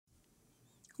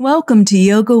Welcome to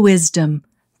Yoga Wisdom.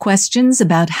 Questions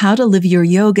about how to live your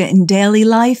yoga in daily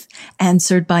life,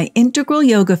 answered by Integral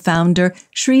Yoga founder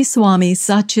Sri Swami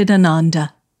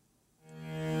Satchidananda.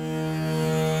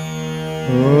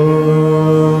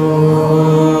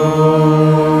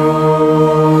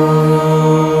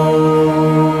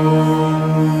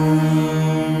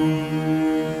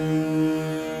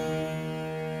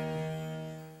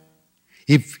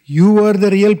 If you are the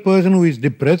real person who is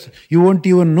depressed, you won't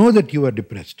even know that you are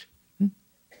depressed.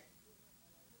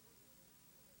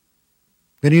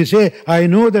 When you say, I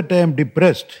know that I am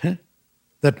depressed,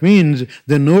 that means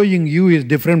the knowing you is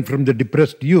different from the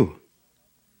depressed you.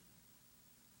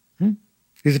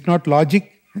 Is it not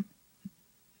logic?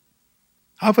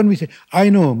 Often we say, I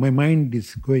know my mind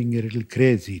is going a little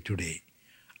crazy today.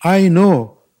 I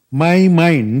know my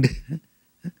mind.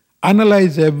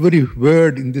 Analyze every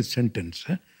word in this sentence.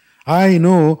 I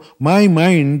know my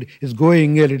mind is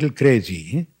going a little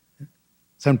crazy.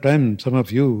 Sometimes some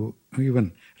of you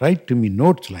even write to me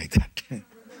notes like that.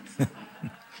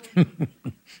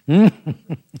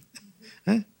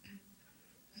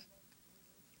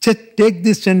 Just take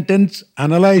this sentence,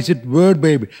 analyze it word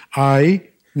by word. I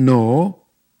know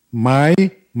my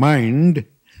mind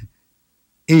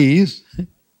is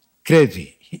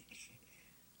crazy.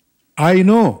 I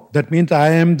know, that means I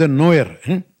am the knower,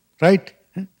 right?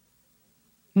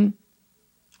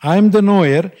 I am the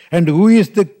knower, and who is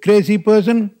the crazy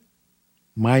person?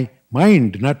 My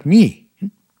mind, not me.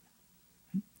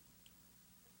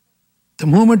 The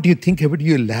moment you think about it,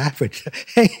 you laugh at it.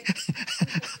 Hey,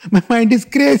 my mind is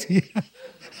crazy.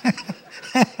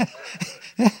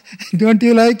 Don't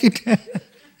you like it?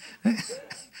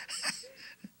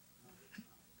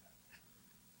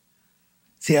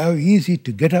 See how easy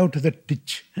to get out of that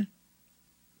ditch,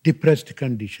 depressed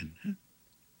condition.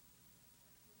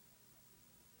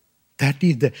 That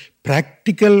is the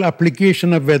practical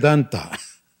application of Vedanta.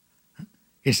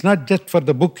 It's not just for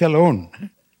the book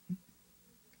alone.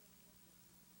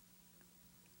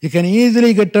 You can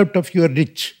easily get out of your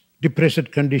ditch,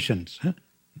 depressed conditions,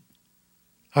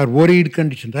 or worried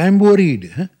conditions. I am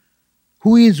worried.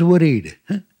 Who is worried?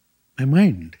 My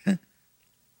mind.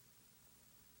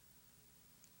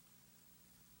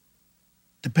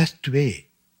 The best way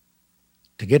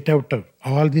to get out of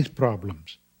all these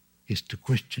problems is to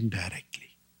question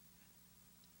directly.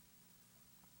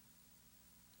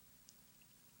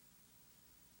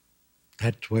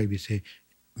 That's why we say,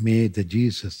 may the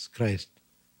Jesus Christ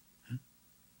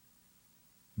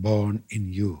born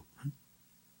in you.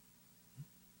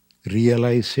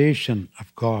 Realization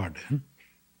of God.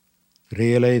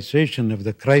 Realization of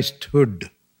the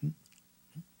Christhood.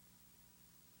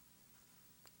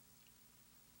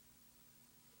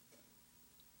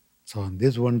 So on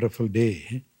this wonderful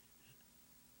day,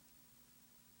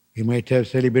 we might have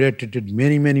celebrated it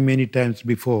many, many, many times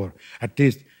before. At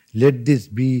least let this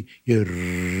be a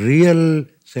real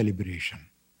celebration.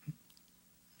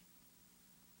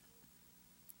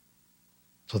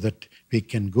 So that we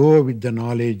can go with the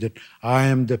knowledge that I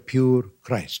am the pure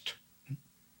Christ.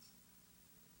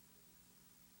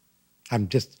 I'm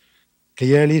just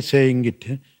clearly saying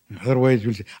it. Otherwise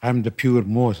we'll say, I'm the pure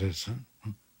Moses.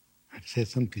 I'd say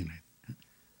something like that.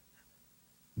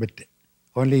 But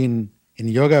only in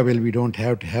yoga we don't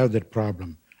have to have that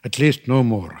problem. At least no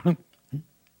more.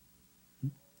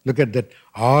 Look at that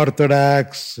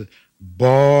Orthodox,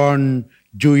 born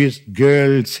Jewish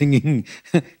girl singing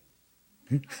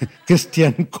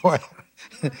Christian choir.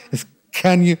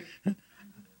 Can you...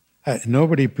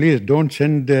 nobody, please don't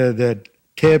send the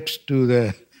tapes to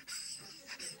the...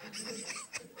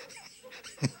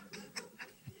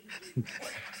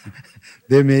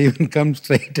 They may even come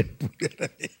straight and put it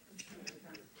away.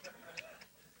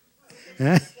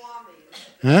 Huh?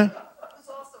 Huh? It's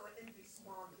also an Hindu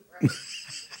Swami, right?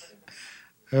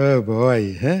 Oh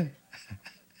boy, huh?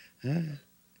 Huh?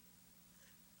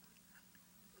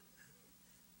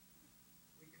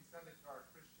 We can send it to our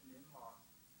Christian in-laws,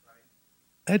 right?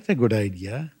 That's a good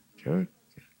idea. Sure.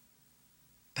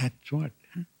 That's what.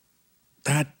 Huh?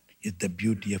 That is the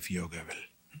beauty of yoga will.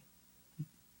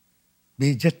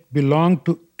 We just belong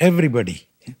to everybody.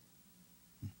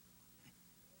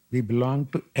 We belong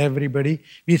to everybody.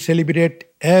 We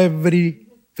celebrate every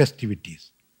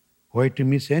festivities. Why to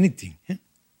miss anything?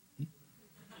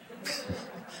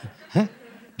 Huh?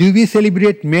 Do we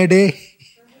celebrate May Day?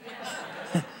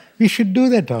 We should do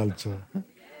that also.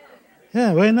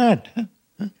 Yeah, why not?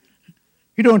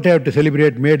 You don't have to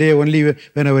celebrate May Day only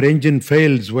when our engine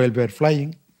fails while we are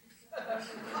flying.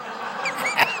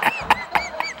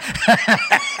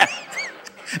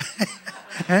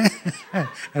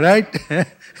 Right?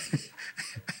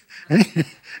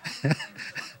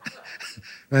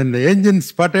 When the engine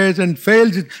sputters and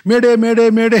fails, mayday, mayday,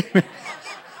 mayday.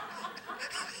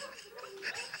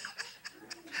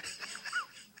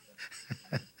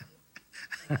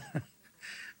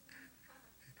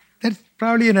 That's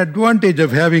probably an advantage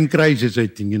of having crisis, I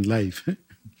think, in life.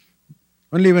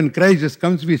 Only when crisis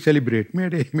comes, we celebrate.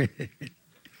 Mayday, mayday.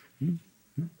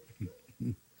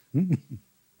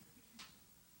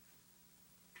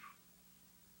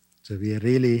 So we are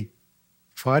really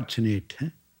fortunate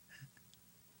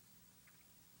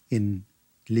in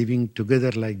living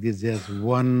together like this as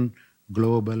one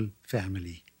global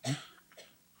family.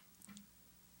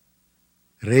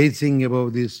 Raising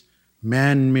above these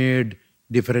man-made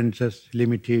differences,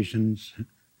 limitations,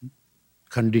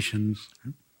 conditions,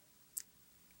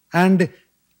 and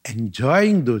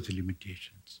enjoying those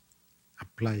limitations,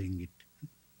 applying it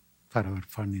for our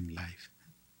fun in life.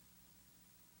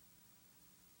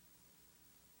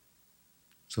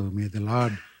 So may the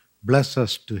Lord bless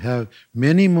us to have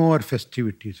many more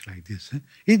festivities like this.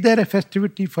 Is there a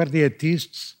festivity for the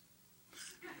atheists?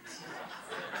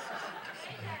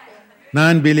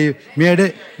 Non-believe.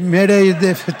 Mayday is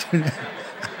the festivity.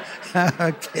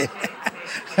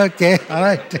 Okay, all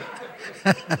right.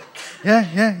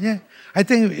 Yeah. I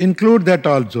think include that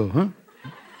also. Huh?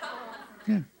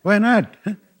 Yeah, why not?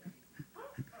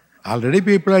 Already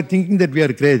people are thinking that we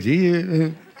are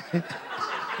crazy.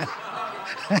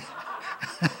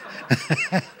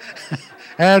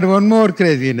 Add one more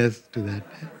craziness to that.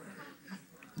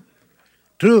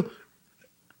 True.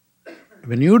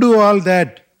 When you do all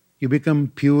that, you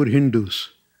become pure Hindus.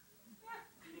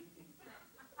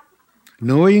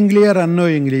 Knowingly or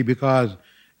unknowingly, because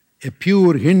a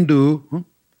pure Hindu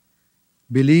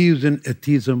believes in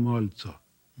atheism also.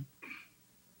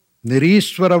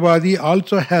 Nirishwaravadi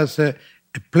also has a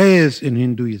place in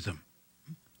Hinduism.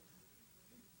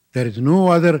 There is no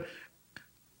other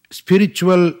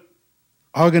spiritual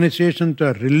organization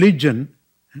or religion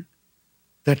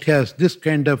that has this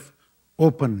kind of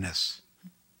openness.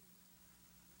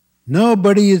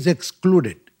 Nobody is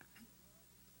excluded.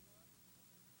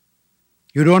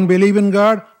 You don't believe in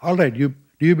God? All right, you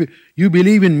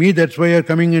believe in me, that's why you're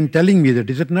coming and telling me that,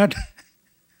 is it not?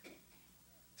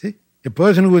 See, a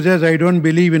person who says, I don't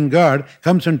believe in God,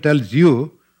 comes and tells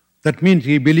you, that means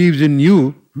he believes in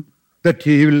you, that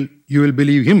you will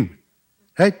believe him.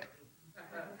 Right?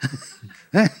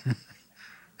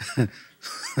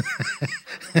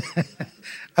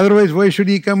 Otherwise, why should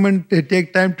he come and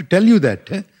take time to tell you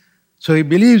that? So he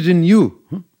believes in you,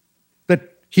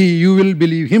 that you will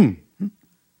believe him.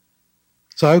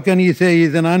 So how can he say he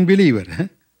is an unbeliever?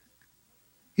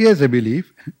 He has a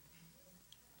belief.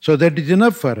 So that is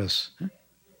enough for us. That's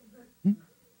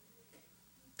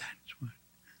what.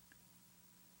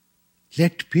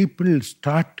 Let people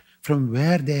start from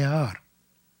where they are.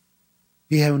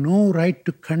 We have no right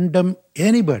to condemn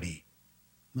anybody.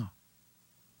 No.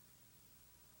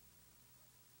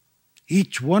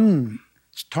 Each one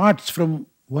starts from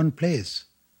one place,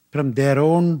 from their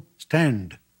own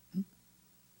stand.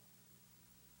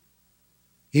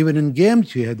 Even in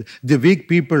games, you have the weak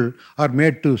people are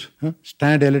made to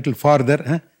stand a little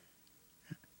farther.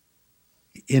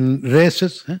 In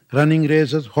races, running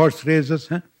races, horse races,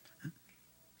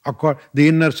 the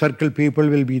inner circle people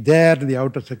will be there, the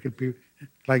outer circle people,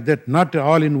 like that, not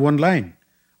all in one line.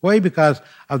 Why? Because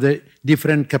of the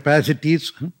different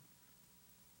capacities.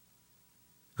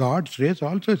 God's race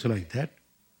also is like that.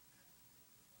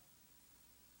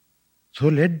 So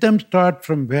let them start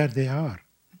from where they are.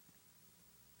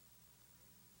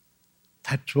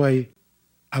 That's why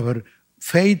our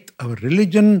faith, our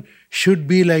religion should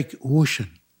be like ocean.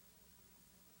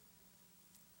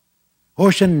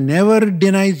 Ocean never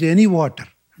denies any water.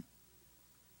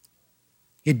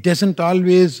 It doesn't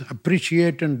always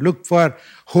appreciate and look for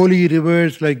holy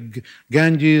rivers like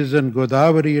Ganges and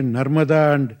Godavari and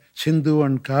Narmada and Sindhu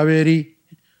and Kaveri,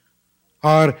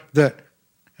 or the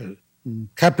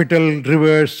capital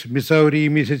rivers, Missouri,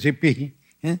 Mississippi,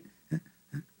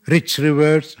 rich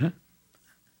rivers.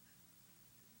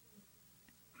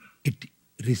 It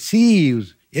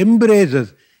receives,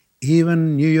 embraces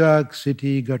even New York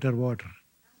City gutter water.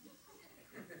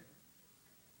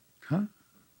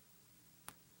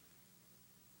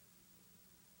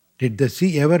 Did the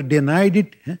sea ever denied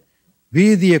it?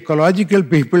 We, the ecological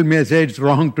people, may say it's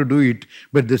wrong to do it,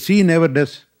 but the sea never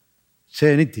does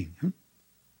say anything.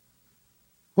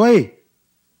 Why?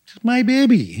 It's my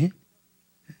baby.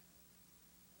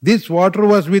 This water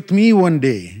was with me one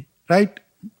day, right?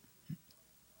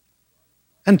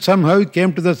 And somehow it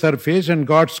came to the surface and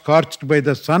got scorched by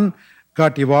the sun,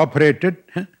 got evaporated,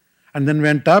 and then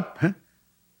went up.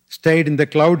 stayed in the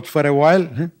clouds for a while.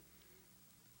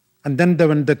 And then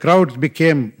when the clouds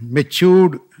became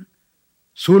matured,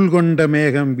 Sulgonda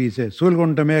Megham, we say.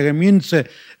 Sulgonda Megham means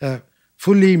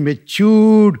fully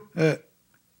matured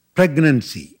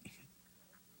pregnancy.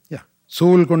 Yeah.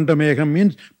 Sulgonda Megham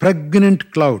means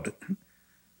pregnant cloud.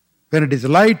 When it is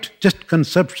light, just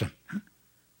conception.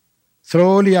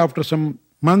 Slowly, after some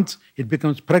months, it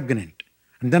becomes pregnant.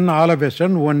 And then all of a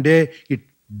sudden, one day, it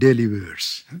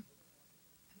delivers.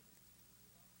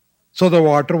 So the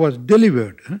water was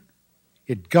delivered.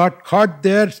 It got caught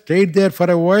there, stayed there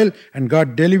for a while, and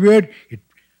got delivered.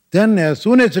 Then, as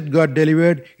soon as it got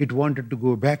delivered, it wanted to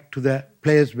go back to the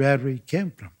place where we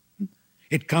came from.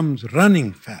 It comes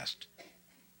running fast.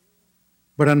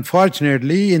 But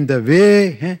unfortunately, in the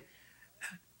way,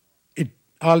 it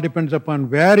all depends upon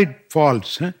where it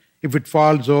falls. If it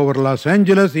falls over Los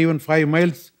Angeles, even 5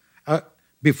 miles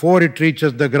before it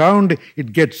reaches the ground,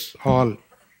 it gets all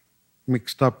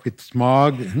mixed up with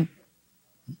smog.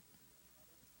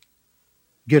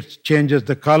 Changes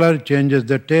the color, changes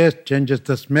the taste, changes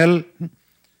the smell,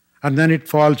 and then it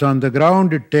falls on the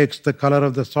ground. It takes the color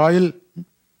of the soil,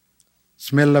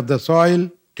 smell of the soil,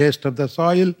 taste of the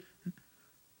soil.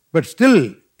 But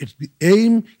still, the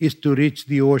aim is to reach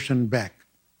the ocean back.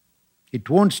 It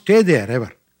won't stay there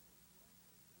ever.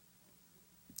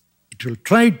 It will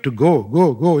try to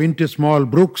go into small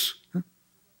brooks,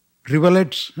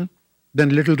 rivulets,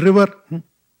 then little river,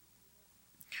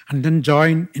 and then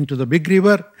join into the big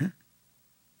river,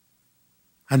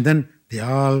 and then they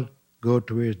all go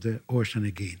towards the ocean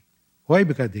again. Why?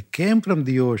 Because they came from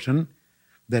the ocean.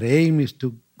 Their aim is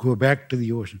to go back to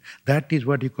the ocean. That is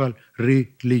what you call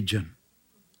religion.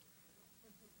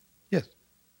 Yes.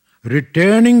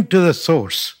 Returning to the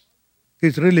source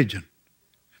is religion.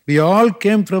 We all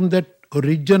came from that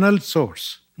original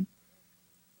source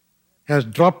as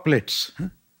droplets.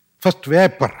 First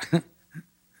vapor.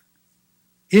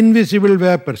 Invisible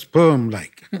vapor,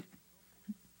 sperm-like.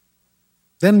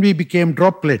 Then we became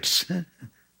droplets.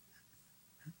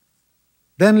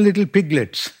 Then little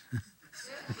piglets.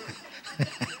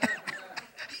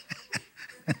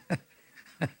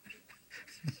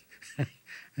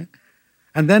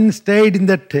 And then stayed in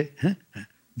that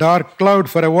dark cloud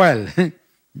for a while.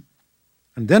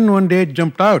 And then one day it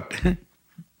jumped out. And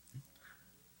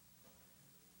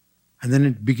then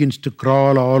it begins to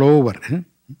crawl all over.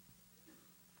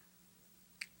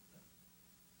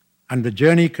 And the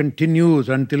journey continues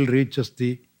until it reaches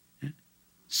the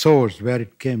source where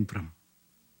it came from.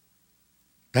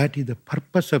 That is the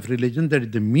purpose of religion, that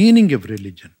is the meaning of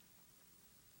religion.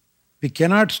 We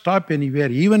cannot stop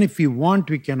anywhere. Even if we want,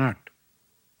 we cannot.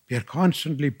 We are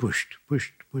constantly pushed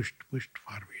forward.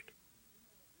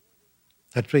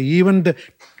 That's why even the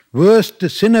worst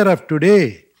sinner of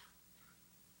today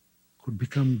could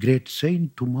become great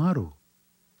saint tomorrow.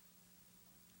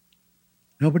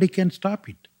 Nobody can stop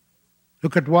it.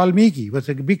 Look at Valmiki, he was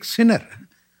a big sinner.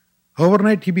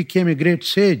 Overnight he became a great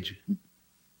sage.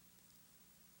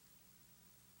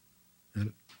 Well,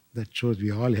 that shows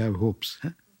we all have hopes.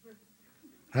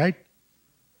 Right?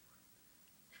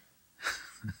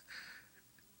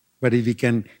 But if we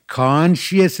can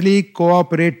consciously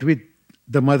cooperate with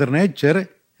the Mother Nature,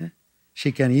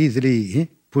 she can easily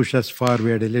push us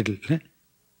forward a little.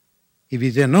 If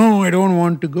we say, no, I don't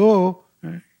want to go,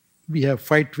 we have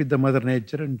fight with the Mother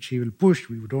Nature and she will push.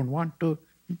 We don't want to.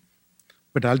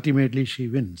 But ultimately she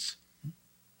wins.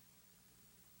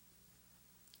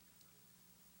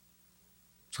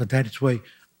 So that is why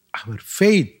our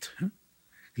faith,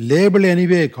 label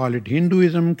anyway, call it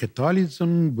Hinduism,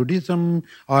 Catholicism, Buddhism,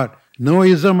 or no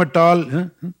ism at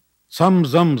all, some.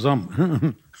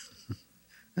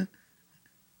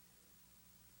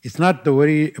 It's not the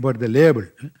worry about the label.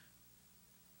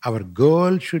 Our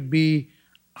goal should be,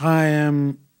 I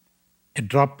am a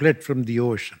droplet from the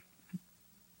ocean.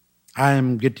 I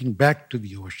am getting back to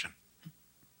the ocean.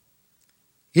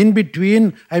 In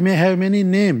between, I may have many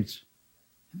names.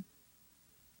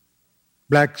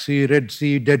 Black Sea, Red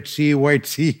Sea, Dead Sea, White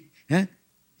Sea.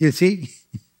 You see?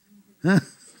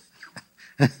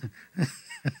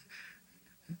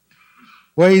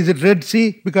 Why is it Red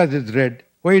Sea? Because it's red.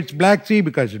 Why it's Black Sea?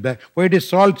 Because it's black. Why it is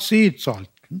Salt Sea? It's salt.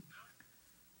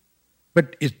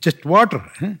 But it's just water.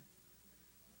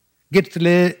 Gets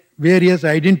various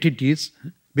identities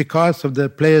because of the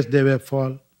place they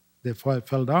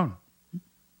fell down.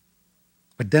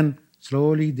 But then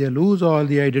slowly they lose all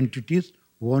the identities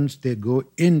once they go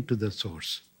into the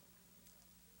source.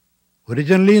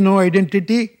 Originally no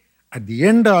identity, at the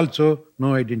end also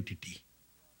no identity.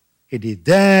 It is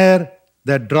there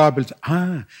that drop is,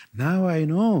 now I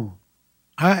know.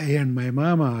 I and my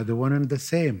mama are the one and the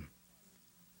same.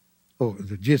 Oh,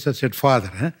 Jesus said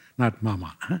father, not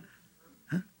mama.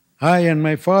 I and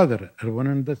my father are one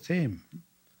and the same.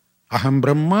 Aham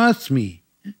Brahmasmi.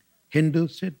 Hindu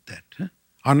said that.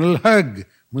 Analhag,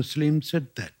 Muslim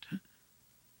said that.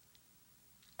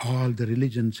 All the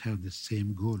religions have the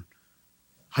same goal.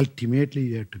 Ultimately,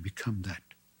 you have to become that.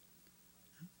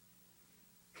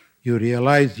 You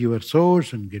realize your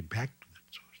source and get back to that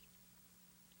source.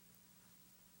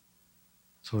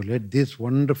 So let this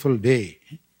wonderful day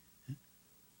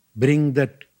bring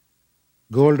that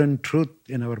golden truth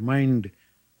in our mind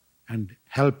and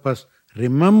help us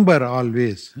remember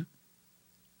always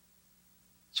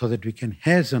so that we can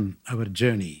hasten our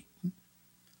journey.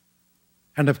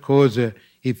 And of course,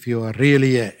 if you are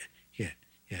really a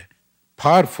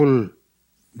powerful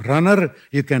runner,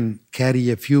 you can carry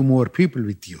a few more people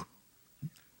with you.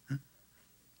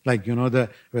 Like, the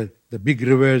big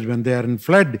rivers, when they are in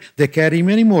flood, they carry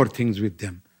many more things with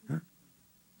them.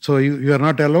 So you are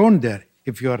not alone there.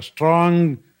 If you are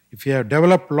strong, if you have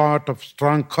developed a lot of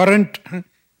strong current,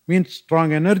 means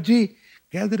strong energy,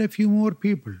 gather a few more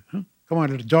people. Come on,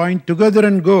 let's join together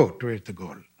and go towards the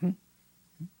goal.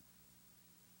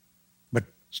 But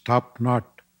stop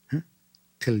not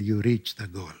till you reach the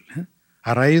goal.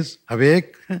 Arise,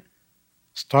 awake,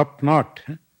 stop not.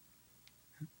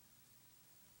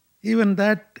 Even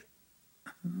that,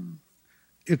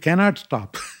 you cannot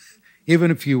stop,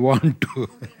 even if you want to.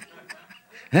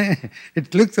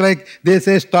 It looks like they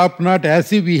say stop not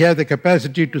as if we have the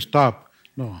capacity to stop.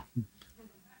 No.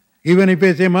 Even if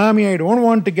I say, Mommy, I don't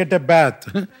want to get a bath,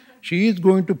 she is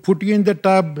going to put you in the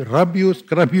tub, rub you,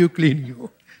 scrub you, clean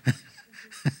you.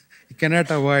 You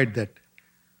cannot avoid that.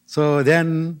 So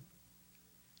then,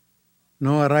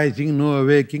 no arising, no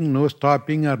awaking, no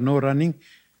stopping or no running.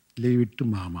 Leave it to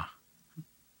Mama.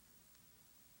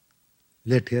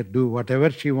 Let her do whatever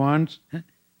she wants.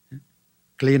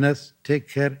 Clean us, take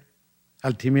care.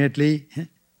 Ultimately,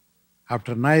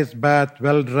 after nice bath,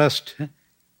 well dressed,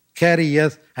 carry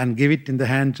us and give it in the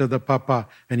hands of the Papa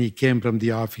when he came from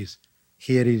the office.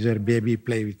 Here is your baby,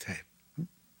 play with her.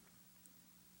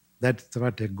 That's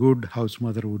what a good house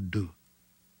mother would do.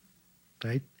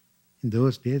 Right? In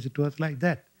those days, it was like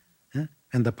that.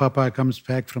 And the Papa comes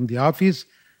back from the office,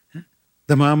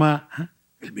 the Mama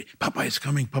will be, Papa is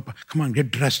coming, Papa, come on,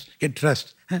 get dressed.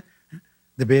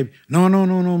 The baby, no,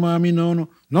 Mommy, no,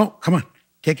 come on,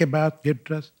 take a bath, get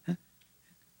dressed.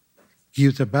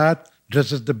 Gives a bath,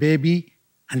 dresses the baby,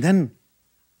 and then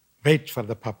waits for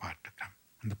the Papa to come.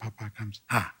 And the Papa comes,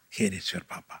 here is your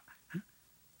Papa.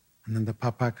 And then the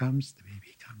Papa comes, the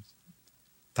baby comes.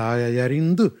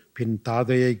 Tayayarindu pin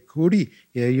tadayai kudi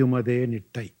yeyumade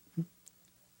nittai.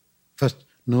 First,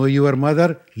 know your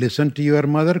mother, listen to your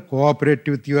mother, cooperate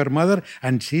with your mother,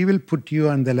 and she will put you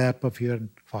on the lap of your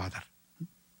father.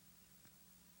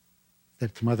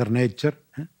 That's Mother Nature,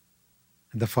 and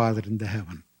the Father in the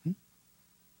heaven.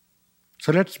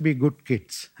 So let's be good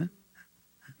kids.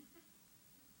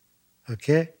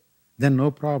 Okay? Then no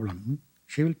problem.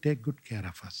 She will take good care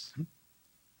of us.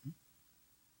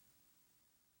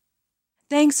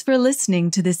 Thanks for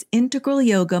listening to this Integral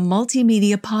Yoga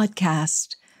Multimedia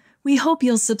Podcast. We hope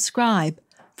you'll subscribe.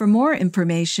 For more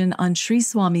information on Sri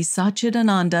Swami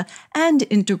Satchidananda and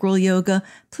Integral Yoga,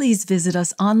 please visit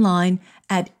us online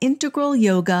at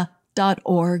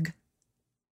integralyoga.org.